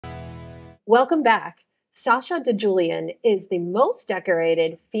Welcome back. Sasha DiGiulian is the most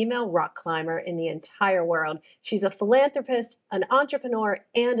decorated female rock climber in the entire world. She's a philanthropist, an entrepreneur,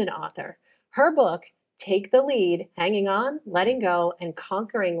 and an author. Her book, Take the Lead, Hanging On, Letting Go, and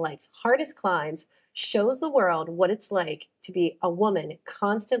Conquering Life's Hardest Climbs, shows the world what it's like to be a woman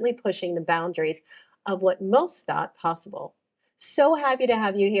constantly pushing the boundaries of what most thought possible. So happy to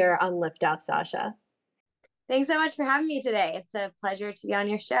have you here on Liftoff, Sasha. Thanks so much for having me today. It's a pleasure to be on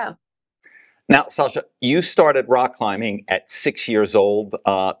your show. Now, Sasha, you started rock climbing at 6 years old.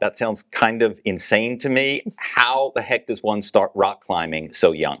 That sounds kind of insane to me. How the heck does one start rock climbing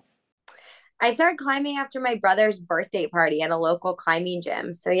so young? I started climbing after my brother's birthday party at a local climbing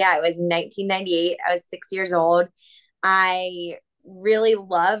gym. So yeah, it was 1998. I was 6 years old. I really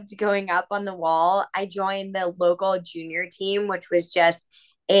loved going up on the wall. I joined the local junior team, which was just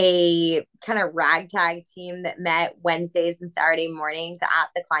a kind of ragtag team that met Wednesdays and Saturday mornings at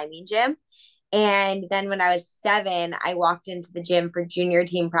the climbing gym. And then when I was 7, I walked into the gym for junior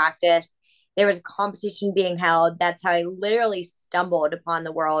team practice. There was a competition being held. That's how I literally stumbled upon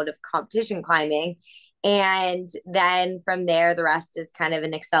the world of competition climbing. And then from there, the rest is kind of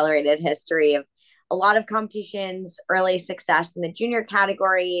an accelerated history of a lot of competitions, early success in the junior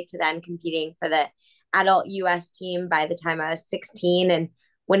category, to then competing for the adult US team by the time I was 16 and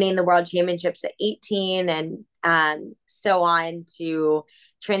winning the world championships at 18, and so on, to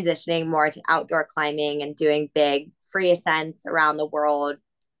transitioning more to outdoor climbing and doing big free ascents around the world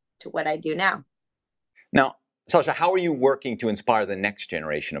to what I do now. Now, Sasha, how are you working to inspire the next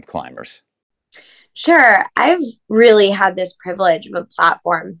generation of climbers? Sure. I've really had this privilege of a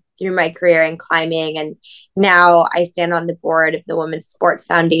platform through my career in climbing. And now I stand on the board of the Women's Sports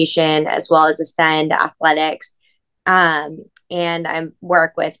Foundation as well as Ascend Athletics. And I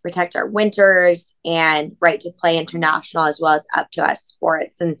work with Protect Our Winters and Right to Play International, as well as Up to Us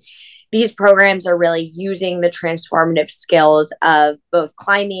Sports. And these programs are really using the transformative skills of both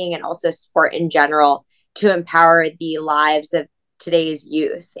climbing and also sport in general to empower the lives of today's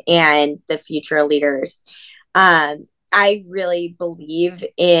youth and the future leaders. I really believe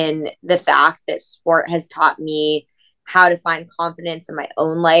in the fact that sport has taught me how to find confidence in my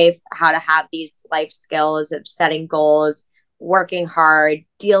own life, how to have these life skills of setting goals, working hard,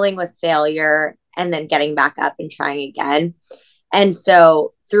 dealing with failure, and then getting back up and trying again. And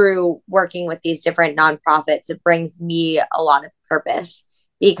so through working with these different nonprofits, it brings me a lot of purpose,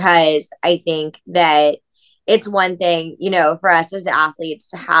 because I think that it's one thing, for us as athletes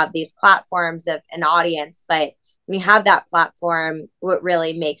to have these platforms of an audience, but when you have that platform, what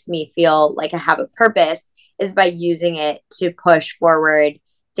really makes me feel like I have a purpose is by using it to push forward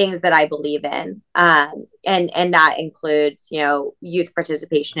things that I believe in. And that includes, youth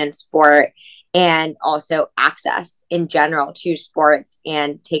participation in sport and also access in general to sports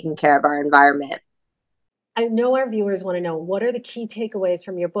and taking care of our environment. I know our viewers want to know, what are the key takeaways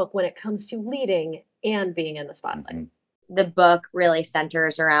from your book when it comes to leading and being in the spotlight? The book really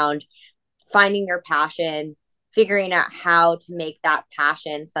centers around finding your passion, figuring out how to make that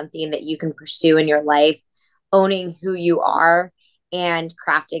passion something that you can pursue in your life, owning who you are, and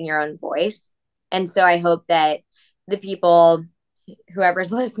crafting your own voice. And so I hope that the people,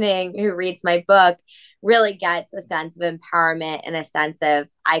 whoever's listening, who reads my book, really gets a sense of empowerment and a sense of,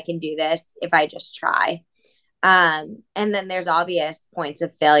 I can do this if I just try. And then there's obvious points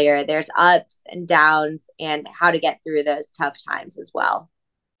of failure. There's ups and downs and how to get through those tough times as well.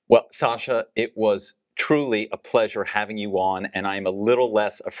 Well, Sasha, it was truly a pleasure having you on, and I'm a little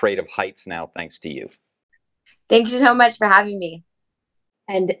less afraid of heights now, thanks to you. Thank you so much for having me.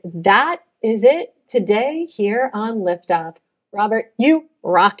 And that is it today here on Liftoff. Robert, you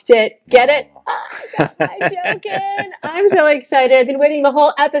rocked it. Get it? Oh, I'm joking. I'm so excited. I've been waiting the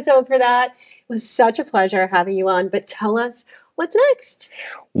whole episode for that. It was such a pleasure having you on. But tell us, what's next?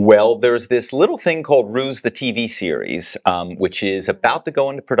 Well, there's this little thing called Ruse the TV series, which is about to go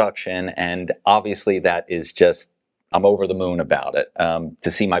into production. And obviously that is just, I'm over the moon about it.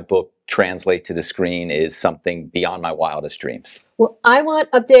 To see my book translate to the screen is something beyond my wildest dreams. Well, I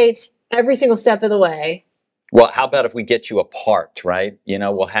want updates every single step of the way. Well, how about if we get you a part, right?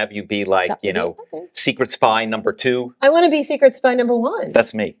 We'll have you be like, secret spy number 2. I want to be secret spy number 1.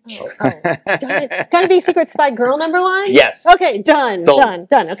 That's me. Oh, darn it. Can I be secret spy girl number 1? Yes. Okay, done.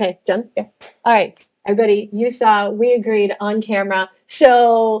 Okay, done. Yeah. All right, everybody, you saw, we agreed on camera.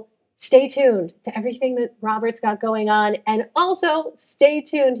 So stay tuned to everything that Robert's got going on. And also stay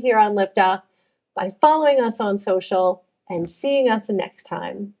tuned here on Liftoff by following us on social and seeing us next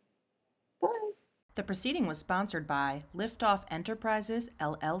time. Bye. The proceeding was sponsored by Liftoff Enterprises,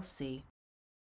 LLC.